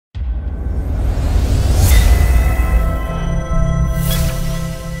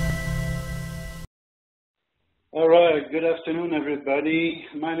Good afternoon, everybody.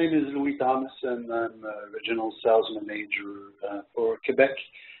 My name is Louis Thomas, and I'm Regional Sales Manager for Quebec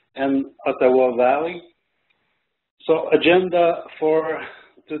and Ottawa Valley. So, agenda for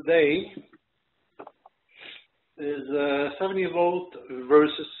today is 70 volt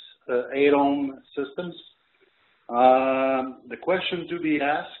versus 8 ohm systems. The question to be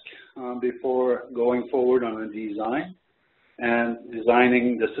asked before going forward on a design and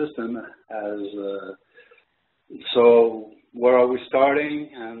designing the system as so where are we starting,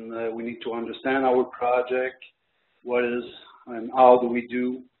 and we need to understand our project, what is and how do we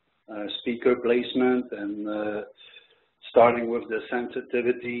do speaker placement, and starting with the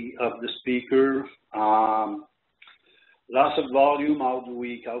sensitivity of the speaker, loss of volume, how do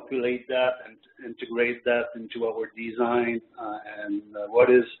we calculate that and integrate that into our design, and what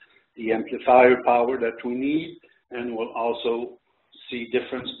is the amplifier power that we need, and we'll also see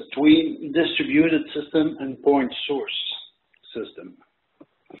difference between distributed system and point source system.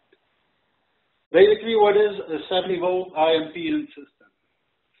 Basically, what is a 70 volt high impedance system?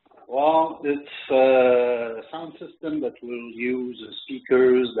 Well, it's a sound system that will use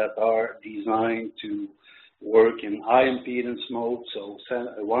speakers that are designed to work in high impedance mode, so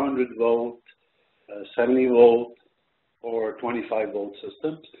 100 volt, 70 volt, or 25 volt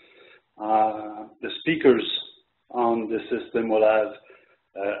systems. The speakers on the system will have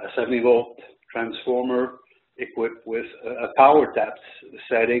a 70 volt transformer equipped with a power tap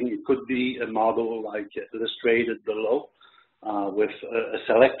setting. It could be a model like illustrated below with a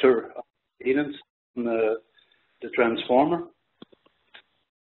selector impedance on the transformer.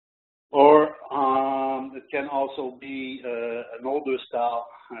 Or it can also be an older style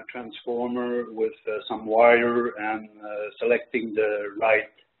transformer with some wire, and selecting the right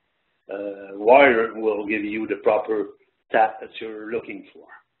wire will give you the proper tap that you're looking for.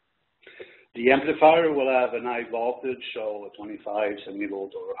 The amplifier will have an high voltage, so a 25, 70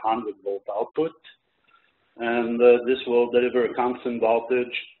 volt, or 100 volt output, and this will deliver a constant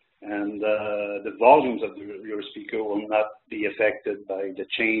voltage, and the volumes of your speaker will not be affected by the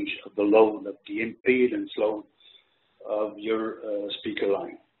change of the load, of the impedance load of your speaker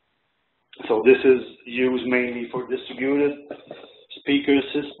line. So this is used mainly for distributed speaker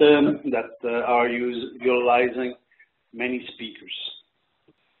system that are utilizing many speakers.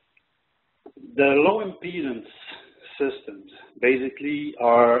 The low impedance systems basically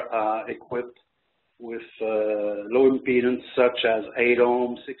are equipped with low impedance such as 8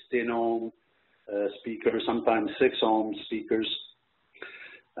 ohm, 16 ohm speakers, sometimes 6 ohm speakers,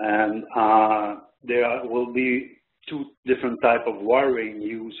 and there will be two different type of wiring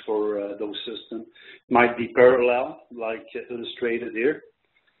used for those systems. Might be parallel, like illustrated here.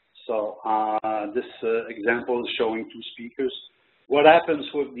 So this example is showing two speakers. What happens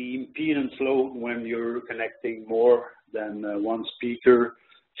with the impedance load when you're connecting more than one speaker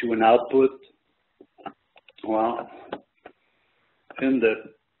to an output? Well, in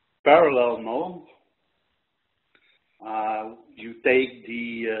the parallel mode, you take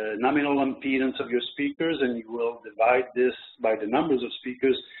the nominal impedance of your speakers and you will divide this by the numbers of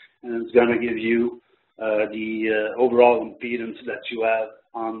speakers, and it's going to give you the overall impedance that you have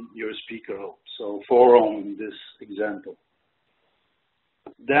on your speaker load. So 4 ohm in this example.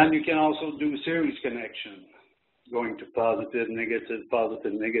 Then you can also do series connection, going to positive, negative,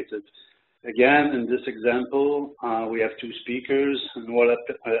 positive, negative. Again, in this example, we have two speakers, and what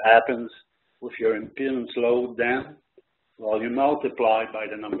happens with your impedance load then? Well, you multiply by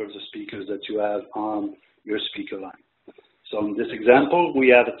the numbers of speakers that you have on your speaker line. So in this example, we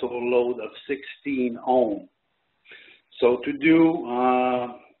have a total load of 16 ohm. So to do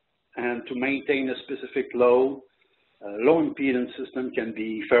and to maintain a specific load, low impedance system can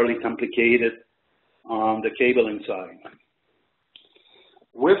be fairly complicated on the cabling side.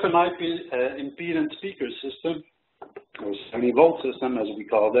 With an impedance speaker system, or 70 volt system as we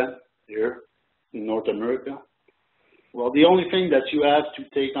call them here in North America, well, the only thing that you have to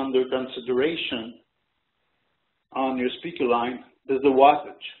take under consideration on your speaker line is the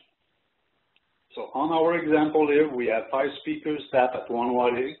wattage. So on our example here, we have 5 speakers tapped at 1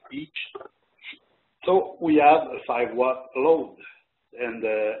 watt each. So we have a 5 watt load, and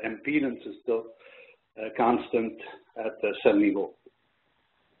the impedance is still constant at 70 volt,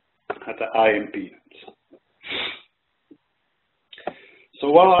 at the high impedance. So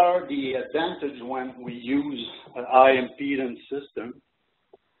what are the advantages when we use a high impedance system?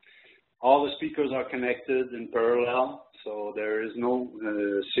 All the speakers are connected in parallel, so there is no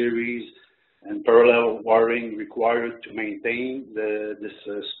series and parallel wiring required to maintain this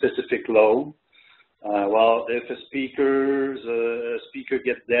specific load. Well, if a speaker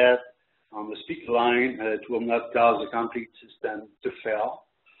gets dead, on the speaker line, it will not cause the complete system to fail.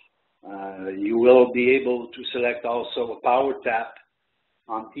 You will be able to select also a power tap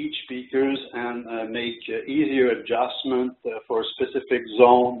on each speakers and make easier adjustment for a specific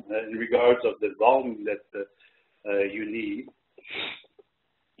zone in regards of the volume that you need.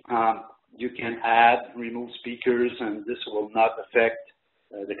 You can add, remove speakers, and this will not affect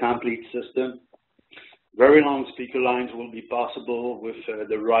the complete system. Very long speaker lines will be possible with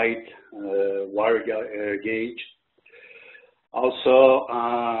the right wire gauge. Also,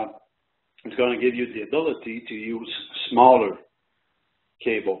 it's going to give you the ability to use smaller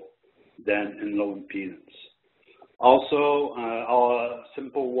cable than in low impedance. Also, our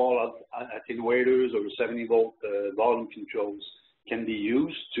simple wall attenuators or 70-volt volume controls can be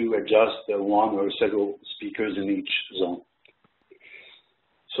used to adjust one or several speakers in each zone.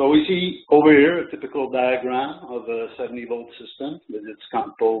 So we see over here a typical diagram of a 70-volt system that it's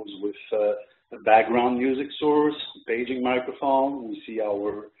composed with a background music source, paging microphone. We see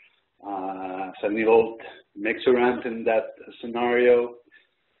our 70-volt mixer amp in that scenario,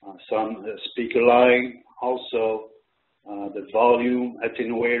 some speaker line, also the volume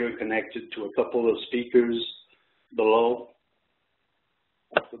attenuator connected to a couple of speakers below.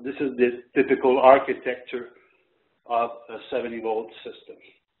 So this is the typical architecture of a 70-volt system.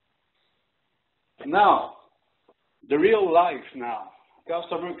 Now, the real life now.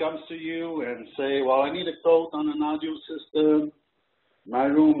 Customer comes to you and say, well, I need a quote on an audio system. My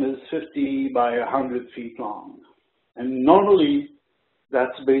room is 50 by 100 feet long. And normally,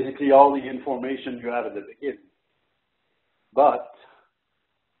 that's basically all the information you have at the beginning. But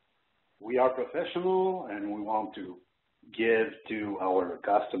we are professional and we want to give to our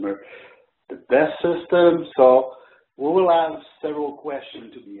customer the best system. So we will have several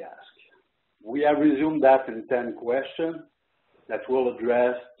questions to be asked. We have resumed that in 10 questions that will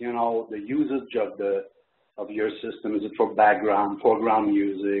address, you know, the usage of your system. Is it for background, foreground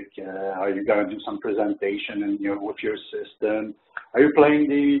music? Are you going to do some presentation with your system? Are you playing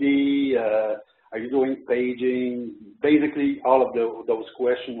DVD? Are you doing paging? Basically, all of those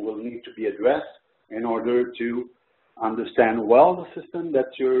questions will need to be addressed in order to understand well the system that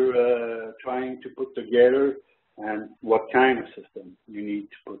you're trying to put together and what kind of system you need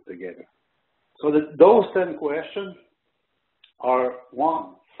to put together. So those 10 questions are,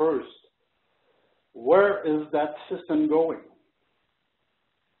 one, first, where is that system going?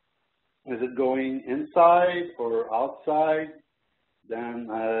 Is it going inside or outside? Then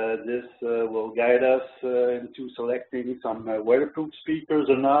this will guide us into selecting some weatherproof speakers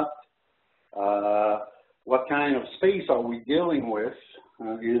or not. What kind of space are we dealing with?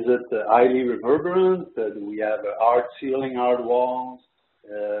 Is it highly reverberant? Do we have hard ceiling, hard walls,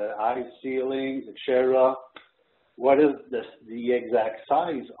 high ceilings, etc.? What is the exact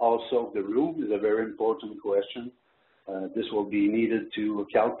size also of the room is a very important question. This will be needed to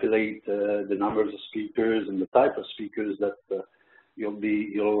calculate the numbers of speakers and the type of speakers that you'll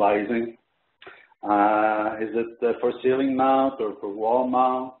be utilizing. Is it for ceiling mount or for wall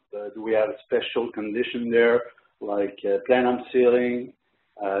mount? Do we have a special condition there, like plenum ceiling?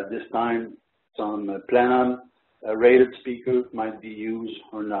 This time, some plenum rated speakers might be used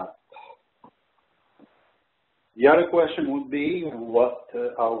or not. The other question would be, what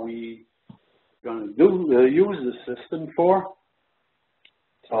are we going to use the system for?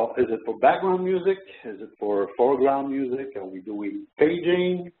 So is it for background music? Is it for foreground music? Are we doing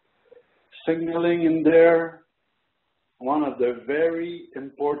paging, signaling in there? One of the very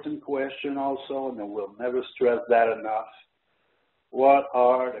important questions also, and I will never stress that enough, what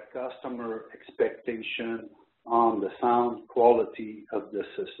are the customer expectations on the sound quality of the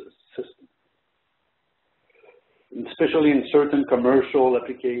system? Especially in certain commercial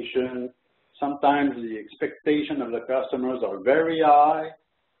applications, sometimes the expectation of the customers are very high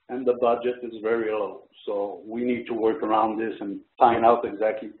and the budget is very low. So we need to work around this and find out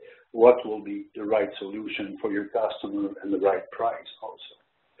exactly what will be the right solution for your customer and the right price also.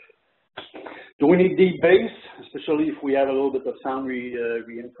 Do we need deep bass, especially if we have a little bit of sound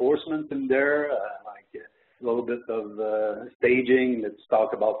reinforcement in there, like a little bit of staging? Let's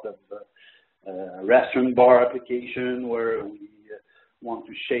talk about the restaurant bar application where we want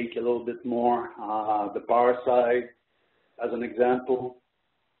to shake a little bit more. The bar side, as an example,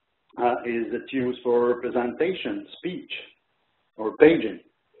 is it used for presentation, speech, or paging?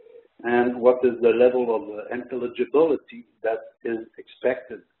 And what is the level of intelligibility that is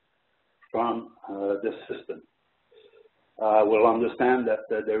expected from this system? We'll understand that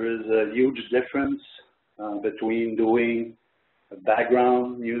there is a huge difference between doing a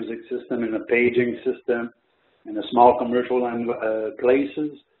background music system and a paging system in a small commercial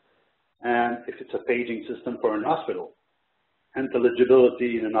places and if it's a paging system for an hospital.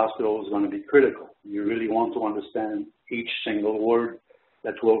 Intelligibility in an hospital is going to be critical. You really want to understand each single word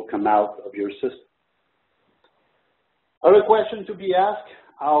that will come out of your system. Other question to be asked,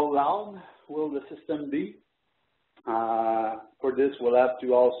 how loud will the system be? For this, we'll have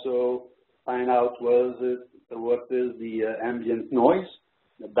to also find out what is the ambient noise,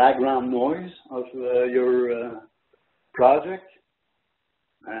 the background noise of your project.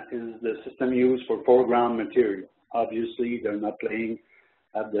 Is the system used for foreground material? Obviously, they're not playing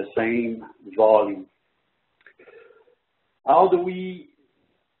at the same volume. How do we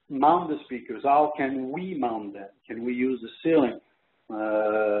mount the speakers? How can we mount them? Can we use the ceiling?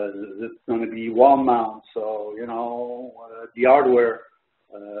 It's going to be wall mount, so the hardware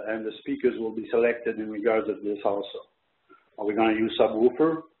and the speakers will be selected in regards of this also. Are we going to use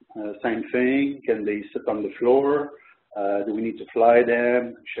subwoofer? Same thing. Can they sit on the floor? Do we need to fly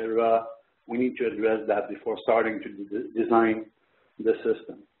them, etc.? We need to address that before starting to design the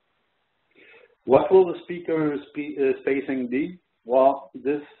system. What will the speaker spacing be? Well,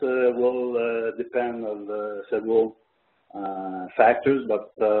 this will depend on several factors,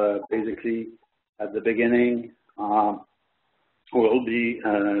 but basically at the beginning, we'll be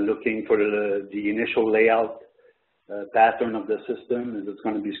looking for the initial layout pattern of the system. Is it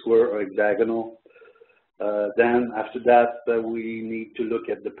going to be square or hexagonal? Then after that, we need to look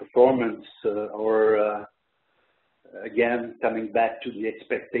at the performance again, coming back to the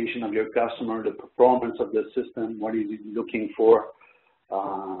expectation of your customer, the performance of the system, what is he looking for?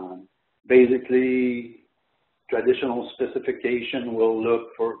 Basically, traditional specification will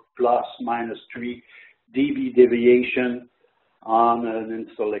look for plus minus 3 dB deviation on an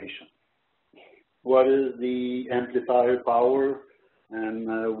installation. What is the amplifier power and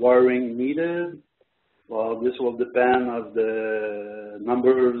wiring needed? Well, this will depend on the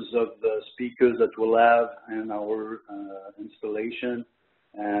numbers of the speakers that we'll have in our installation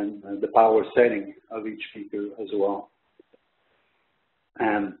and the power setting of each speaker as well.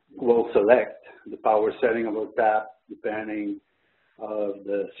 And we'll select the power setting of our tap depending on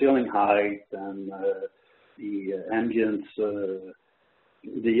the ceiling height and the ambience,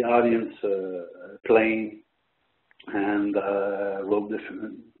 the audience plane. And we'll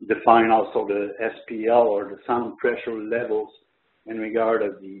define also the SPL or the sound pressure levels in regard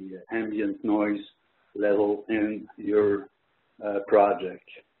of the ambient noise level in your project.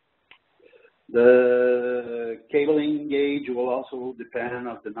 The cabling gauge will also depend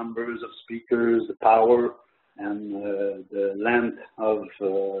on the numbers of speakers, the power, and the length of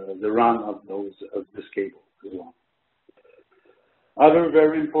the run of this cable as well. Other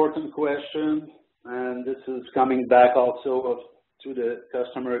very important question, and this is coming back also to the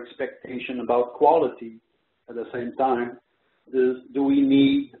customer expectation about quality at the same time, is do we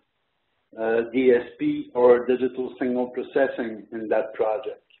need DSP or digital signal processing in that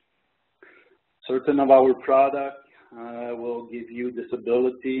project? Certain of our product will give you this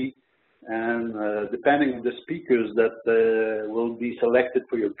ability, and depending on the speakers that will be selected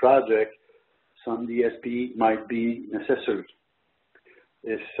for your project, some DSP might be necessary.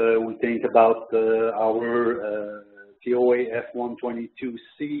 If we think about our TOA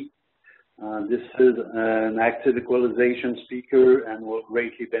F122C, this is an active equalization speaker and will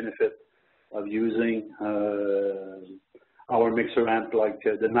greatly benefit of using our mixer amp like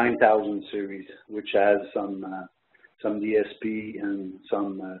the 9000 series, which has some DSP and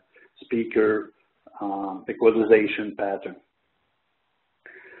some speaker equalization pattern.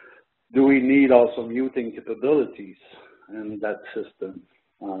 Do we need also muting capabilities in that system,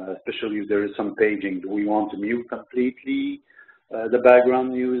 especially if there is some paging? Do we want to mute completely the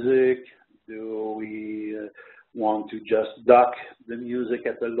background music? Do we want to just duck the music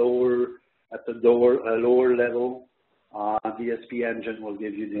at the lower level? DSP engine will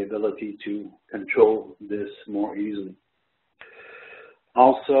give you the ability to control this more easily.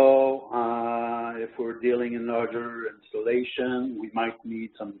 Also, if we're dealing in larger installation, we might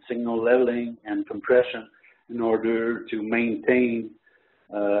need some signal leveling and compression in order to maintain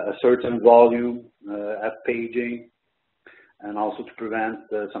a certain volume at paging, and also to prevent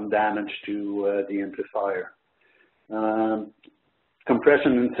some damage to the amplifier.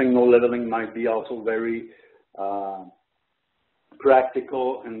 Compression and signal leveling might be also very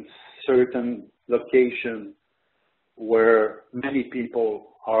practical in certain locations where many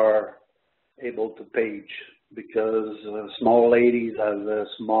people are able to page, because small ladies have a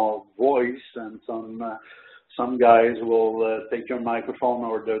small voice, and some guys will take your microphone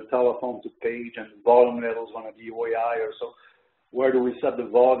or their telephone to page, and volume level is going to be way higher. So where do we set the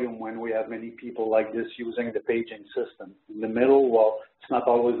volume when we have many people like this using the paging system? In the middle, well, it's not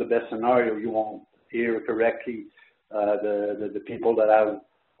always the best scenario. You won't hear correctly the people that have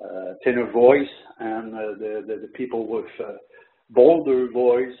thinner voice, and the people with bolder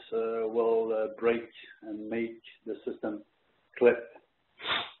voice will break and make the system clip.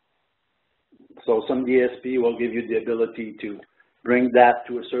 So some DSP will give you the ability to bring that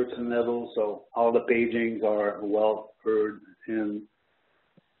to a certain level, so all the pagings are well heard in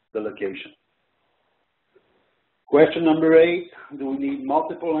the location. Question number 8, do we need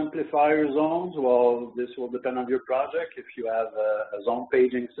multiple amplifier zones? Well, this will depend on your project. If you have a zone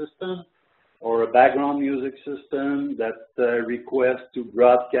paging system or a background music system that requests to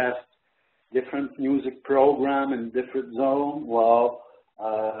broadcast different music program in different zone, well,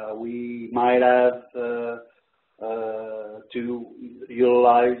 we might have to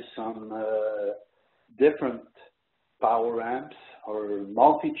utilize some different power amps or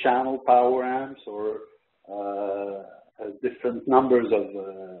multi-channel power amps or different numbers of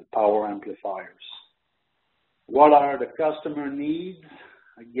power amplifiers. What are the customer needs,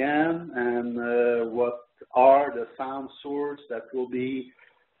 again, and what are the sound source that will be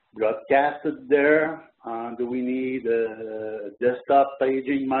broadcasted there? Do we need a desktop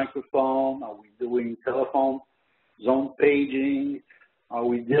paging microphone? Are we doing telephone zone paging? Are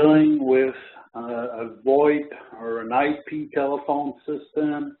we dealing with a VoIP or an IP telephone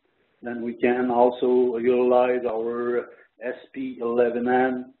system? Then we can also utilize our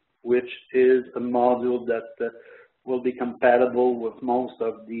SP11N, which is a module that will be compatible with most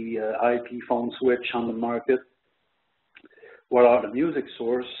of the IP phone switch on the market. What are the music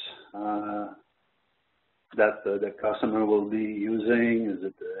source that the customer will be using? Is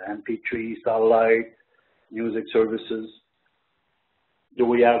it MP3, satellite, music services? Do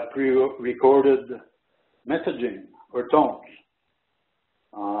we have pre-recorded messaging or tones?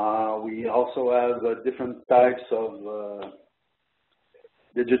 We also have different types of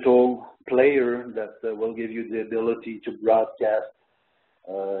digital player that will give you the ability to broadcast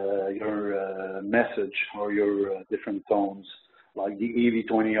your message or your different tones, like the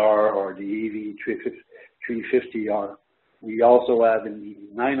EV20R or the EV350R. We also have in the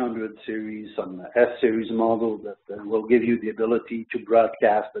 900 series some S-series model that will give you the ability to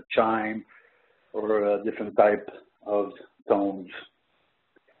broadcast a chime or a different type of tones.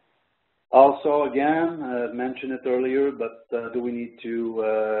 Also, again, I mentioned it earlier, but do we need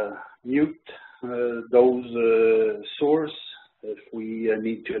to mute those source if we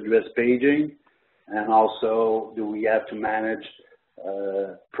need to address paging? And also, do we have to manage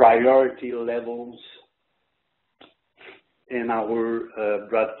priority levels in our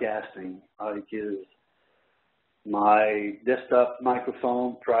broadcasting? Like, is my desktop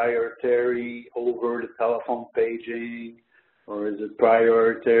microphone priority over the telephone paging, or is it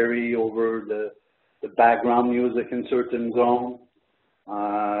priority over the background music in certain zone?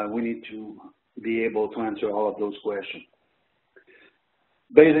 We need to be able to answer all of those questions.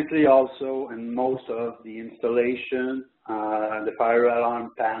 Basically, also, in most of the installation, the fire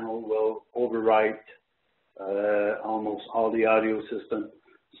alarm panel will overwrite almost all the audio system.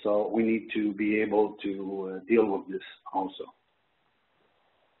 So we need to be able to deal with this also.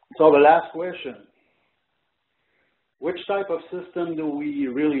 So the last question, which type of system do we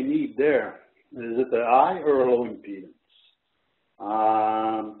really need there? Is it a high or a low impedance?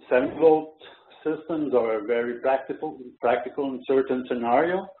 7-volt systems are very practical in certain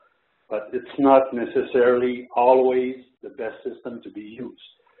scenarios, but it's not necessarily always the best system to be used.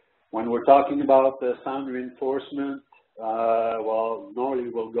 When we're talking about the sound reinforcement, well, normally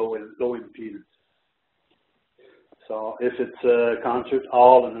we'll go in low impedance. So if it's a concert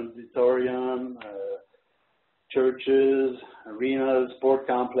hall, an auditorium, churches, arenas, sport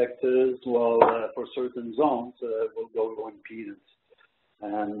complexes, well, for certain zones, we'll go low impedance.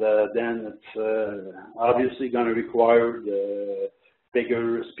 And then it's obviously going to require the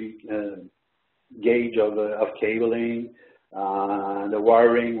bigger gauge of cabling. The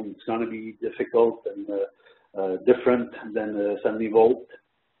wiring is going to be difficult and different than the 70 volt.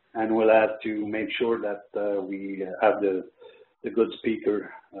 And we'll have to make sure that we have the good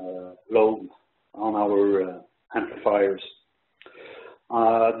speaker load on our amplifiers.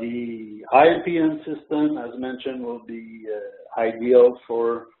 The high impedance system, as mentioned, will be ideal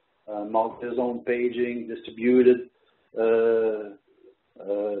for multi-zone paging, distributed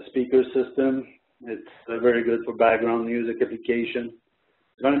speaker system. It's very good for background music application.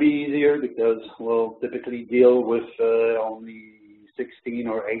 It's going to be easier because we'll typically deal with only 16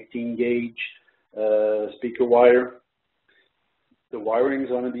 or 18 gauge speaker wire. The wiring is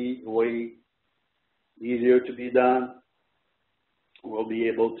going to be way easier to be done. We'll be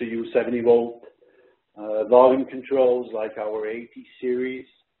able to use 70 volt volume controls like our 80 series,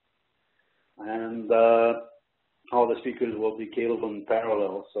 and all the speakers will be cabled in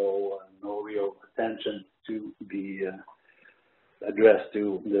parallel, so no real attention to be addressed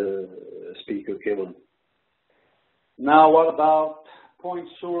to the speaker cabling. Now, what about point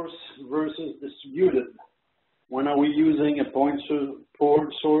source versus distributed? When are we using a point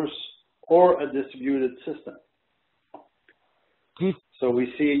source or a distributed system? So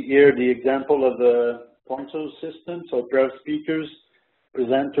we see here the example of the point source system. So pair of speakers,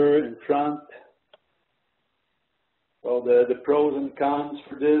 presenter in front. Well, the pros and cons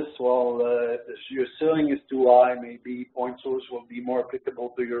for this, well, if your ceiling is too high, maybe point source will be more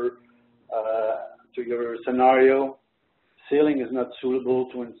applicable to your scenario. Ceiling is not suitable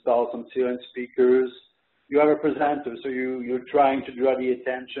to install some ceiling speakers. You have a presenter, so you're trying to draw the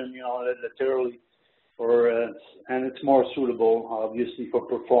attention, you know, literally, and it's more suitable, obviously, for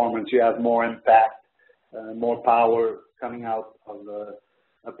performance. You have more impact, more power coming out of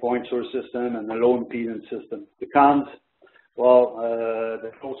a point source system and a low impedance system. The cons, well,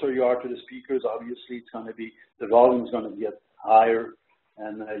 the closer you are to the speakers, obviously, it's going to be, the volume is going to get higher,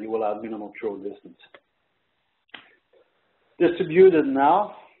 and you will have minimal throw distance. Distributed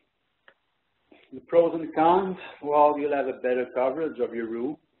now. The pros and cons, well, you'll have a better coverage of your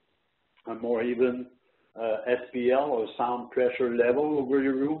room, a more even SPL or sound pressure level over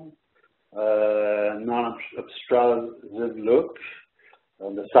your room, non-obstructive look.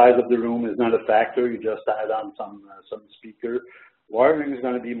 The size of the room is not a factor. You just add on some speaker. Wiring is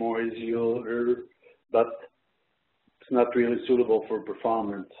going to be more easier, but it's not really suitable for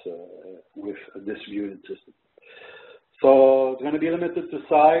performance with a distributed system. So it's going to be limited to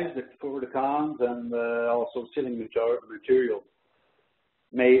size for the cons, and also ceiling material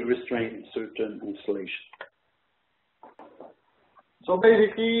may restrain certain installation. So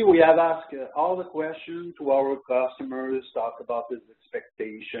basically, we have asked all the questions to our customers, talk about his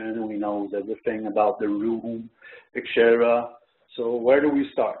expectation. We know everything about the room, etc. So where do we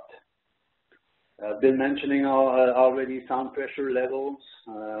start? I've been mentioning already sound pressure levels.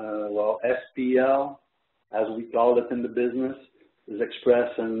 Well, SPL, as we call it in the business, is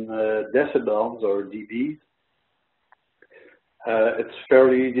expressed in decibels or dB. It's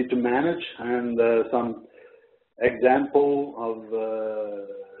fairly easy to manage, and some example of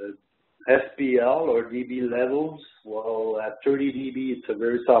SPL or dB levels. Well, at 30 dB, it's a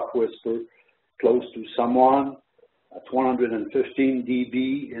very soft whisper, close to someone. At 115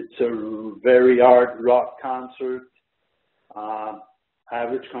 dB, it's a very hard rock concert.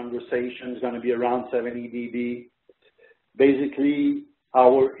 Average conversation is going to be around 70 dB. Basically,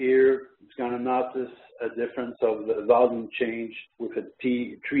 our ear is going to notice a difference of the volume change with a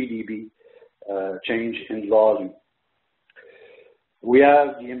 3 dB change in volume. We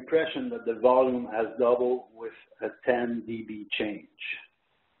have the impression that the volume has doubled with a 10 dB change.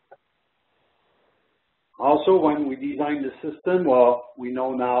 Also, when we design the system, well, we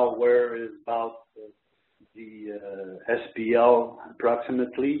know now where is about the SPL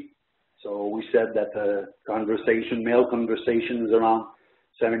approximately. So we said that male conversation is around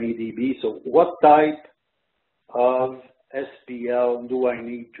 70 dB. So what type of SPL do I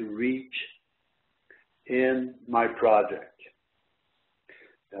need to reach in my project?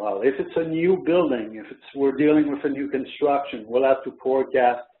 Well, if it's a new building, if we're dealing with a new construction, we'll have to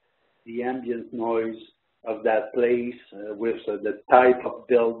forecast the ambient noise of that place with the type of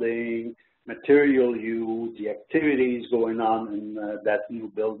building, material used, the activities going on in that new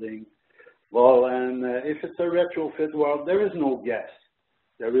building. Well, and if it's a retrofit, well, there is no guess.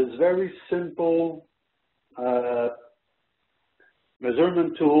 There is very simple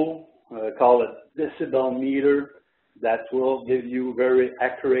measurement tool, call it decibel meter, that will give you very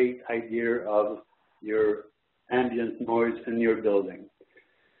accurate idea of your ambient noise in your building.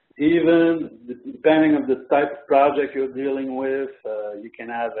 Even depending on the type of project you're dealing with, you can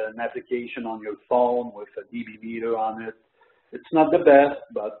have an application on your phone with a dB meter on it. It's not the best,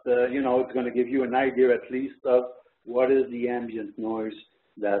 but you know, it's going to give you an idea at least of what is the ambient noise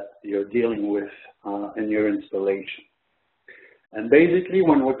that you're dealing with in your installation. And basically,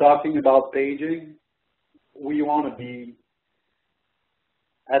 when we're talking about paging, we want to be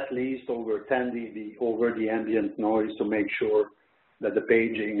at least over 10 dB over the ambient noise to make sure that the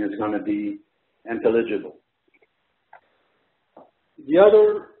paging is going to be intelligible. The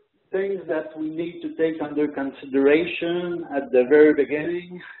other things that we need to take under consideration at the very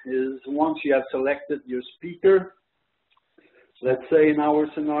beginning is once you have selected your speaker, let's say in our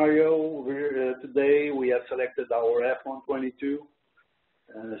scenario, today we have selected our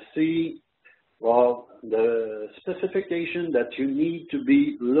F122C. Well, the specification that you need to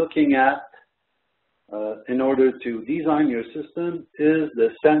be looking at in order to design your system is the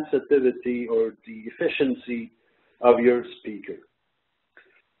sensitivity or the efficiency of your speaker.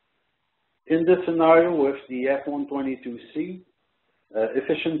 In this scenario with the F122C,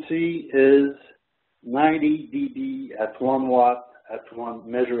 efficiency is 90 dB at 1 watt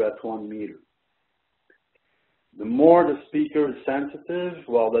measure at 1 meter. The more the speaker is sensitive,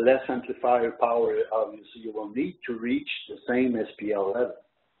 well, the less amplifier power obviously you will need to reach the same SPL level.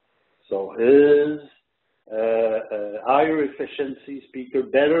 So is higher efficiency speaker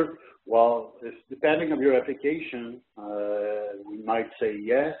better? Well, depending on your application, we might say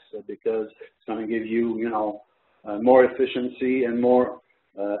yes, because it's going to give you, more efficiency and more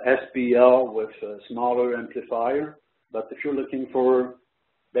SPL with a smaller amplifier. But if you're looking for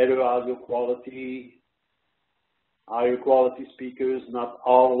better audio quality, higher quality speakers not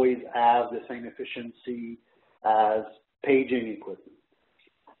always have the same efficiency as paging equipment.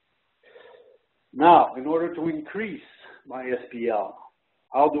 Now, in order to increase my SPL,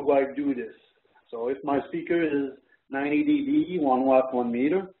 how do I do this? So if my speaker is 90 dB, 1 watt, 1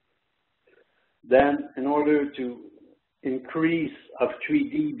 meter, then in order to increase of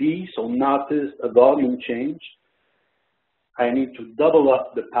 3 dB, so notice a volume change, I need to double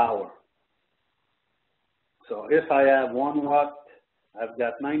up the power. So if I have 1 watt, I've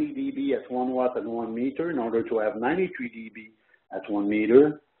got 90 dB at 1 watt and 1 meter. In order to have 93 dB at 1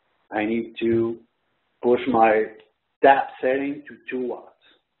 meter, I need to push my tap setting to 2 watts.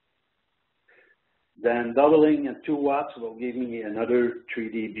 Then doubling at 2 watts will give me another 3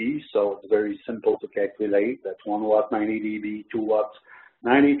 dB, so it's very simple to calculate. That's 1 watt, 90 dB, 2 watts,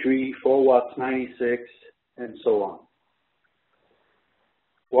 93, 4 watts, 96, and so on.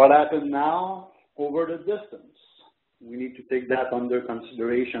 What happened now? Over the distance. We need to take that under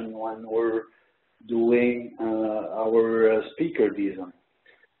consideration when we're doing our speaker design.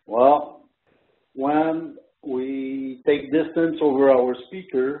 Well, when we take distance over our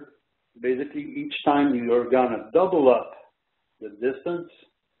speaker, basically each time you're gonna double up the distance,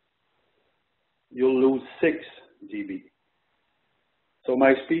 you'll lose 6 dB. So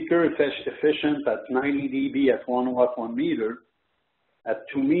my speaker is efficient at 90 dB at 1 watt, 1 meter. At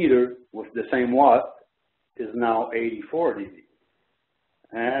 2 meter with the same watt is now 84 dB.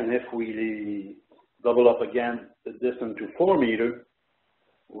 And if we double up again the distance to 4 meter,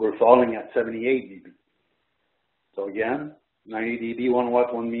 we're falling at 78 dB. So again, 90 dB, 1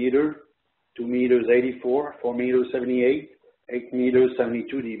 watt, 1 meter, 2 meters, 84, 4 meters, 78, 8 meters,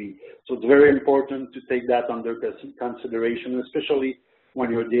 72 dB. So it's very important to take that under consideration, especially when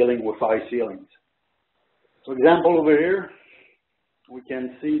you're dealing with high ceilings. So example over here, we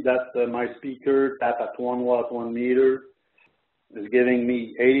can see that my speaker tap at 1 watt, 1 meter is giving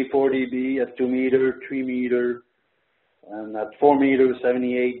me 84 dB at 2 meter, 3 meter, and at 4 meters,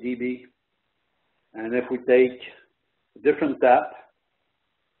 78 dB. And if we take a different tap,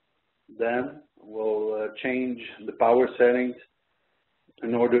 then we'll change the power settings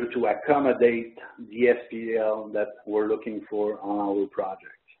in order to accommodate the SPL that we're looking for on our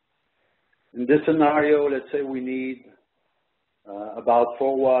project. In this scenario, let's say we need about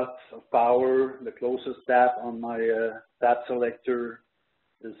 4 watts of power. The closest tap on my tap selector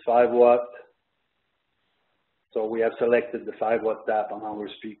is 5 watt. So we have selected the 5 watt tap on our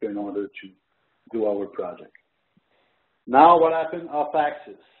speaker in order to do our project. Now what happened off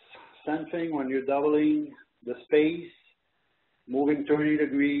axis? Same thing when you're doubling the space, moving 30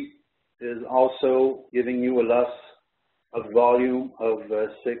 degrees is also giving you a loss of volume of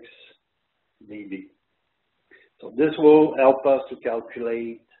 6 dB. So this will help us to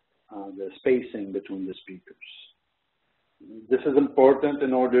calculate the spacing between the speakers. This is important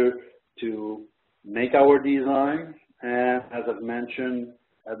in order to make our design, and as I've mentioned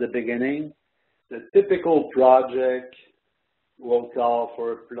at the beginning, the typical project will call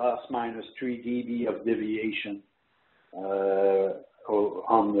for plus minus 3 dB of deviation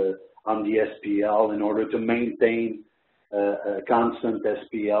on the SPL in order to maintain a constant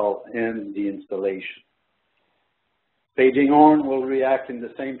SPL in the installation. Paging horn will react in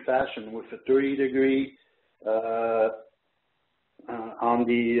the same fashion with a 30 degree on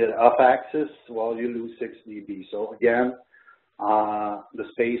the up axis while you lose 6 dB. So again, the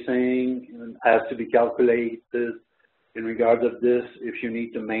spacing has to be calculated in regards of this if you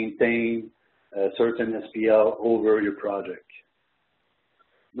need to maintain a certain SPL over your project.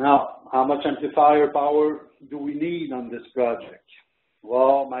 Now, how much amplifier power do we need on this project?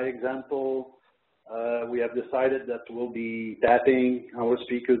 Well, my example, we have decided that we'll be tapping our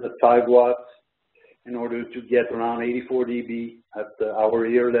speakers at 5 watts in order to get around 84 dB at our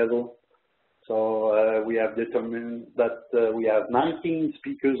ear level. So we have determined that we have 19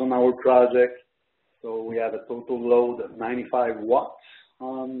 speakers on our project. So we have a total load of 95 watts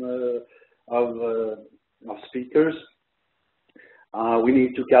of speakers. We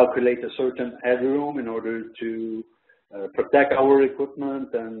need to calculate a certain headroom in order to protect our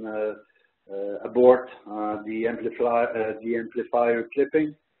equipment and abort the amplifier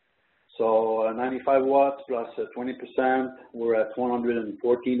clipping. So 95 watts plus 20%, we're at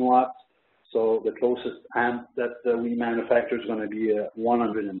 114 watts. So the closest amp that we manufacture is going to be a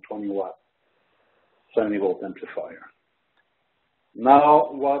 120 watt 70 volt amplifier.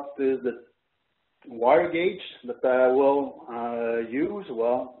 Now, what is the wire gauge that I will use?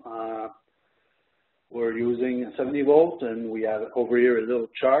 Well, we're using 70 volt, and we have over here a little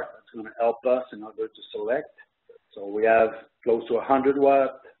chart that's going to help us in order to select. So we have close to 100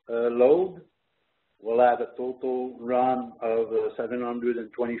 watt load. We'll have a total run of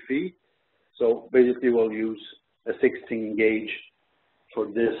 720 feet. So basically, we'll use a 16 gauge for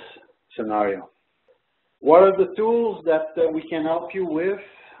this scenario. What are the tools that we can help you with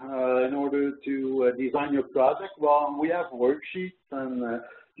in order to design your project? Well, we have worksheets, and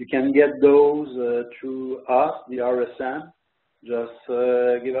you can get those through us, the RSM.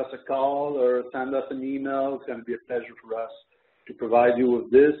 Just give us a call or send us an email. It's going to be a pleasure for us to provide you with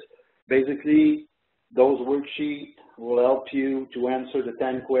this. Basically, those worksheets will help you to answer the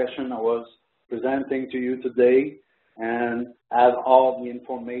 10 questions I was presenting to you today and have all the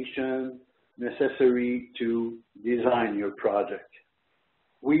information necessary to design your project.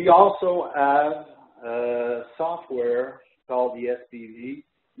 We also have software called the SPV,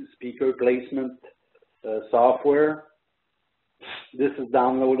 Speaker Placement Software. This is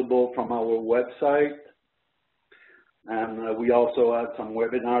downloadable from our website. And we also have some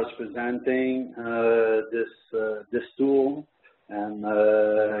webinars presenting this tool. And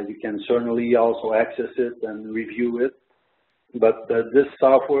you can certainly also access it and review it. But this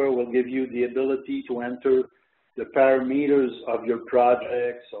software will give you the ability to enter the parameters of your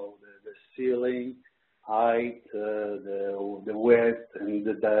project, so the ceiling, height, the width, and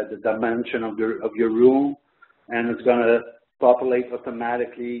the dimension of your room, and it's going to populate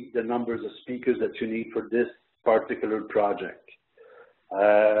automatically the numbers of speakers that you need for this particular project.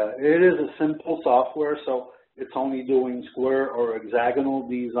 It is a simple software, so it's only doing square or hexagonal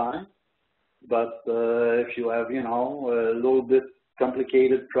design. But if you have, a little bit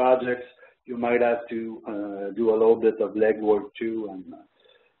complicated projects, you might have to do a little bit of legwork too and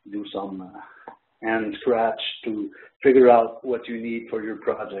do some hand scratch to figure out what you need for your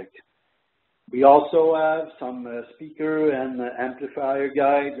project. We also have some speaker and amplifier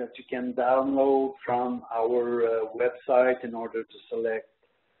guide that you can download from our website in order to select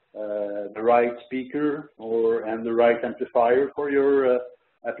the right speaker and the right amplifier for your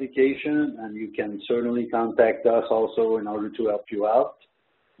application, and you can certainly contact us also in order to help you out.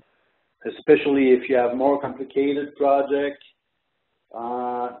 Especially if you have more complicated projects,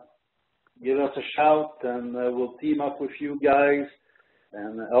 give us a shout and we'll team up with you guys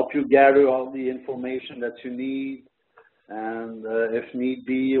and help you gather all the information that you need. And if need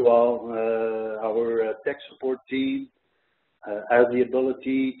be, our tech support team has the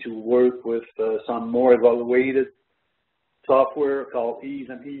ability to work with some more evaluated software called Ease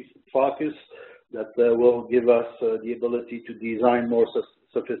and Ease Focus that will give us the ability to design more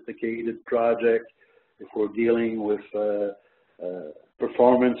sophisticated projects if we're dealing with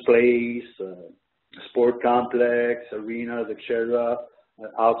performance place, sport complex, arenas, etc.,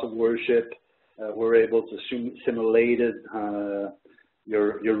 house of worship. We're able to simulate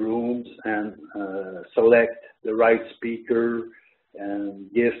your rooms and select the right speaker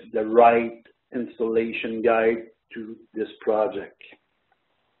and give the right installation guide to this project.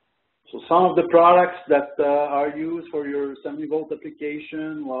 So some of the products that are used for your 70 volt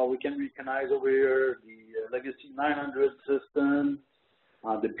application, well, we can recognize over here the Legacy 900 system,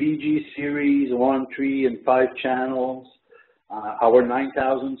 the PG series, 1, 3, and 5 channels, our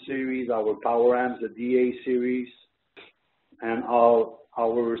 9000 series, our power amps, the DA series, and all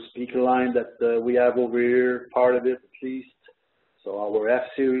our speaker line that we have over here, part of it at least. So our F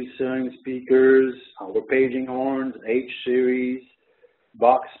series ceiling speakers, our paging horns, H series,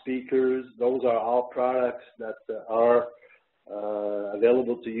 box speakers, those are all products that are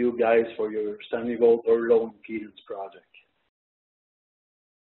available to you guys for your 70 volt or low impedance project.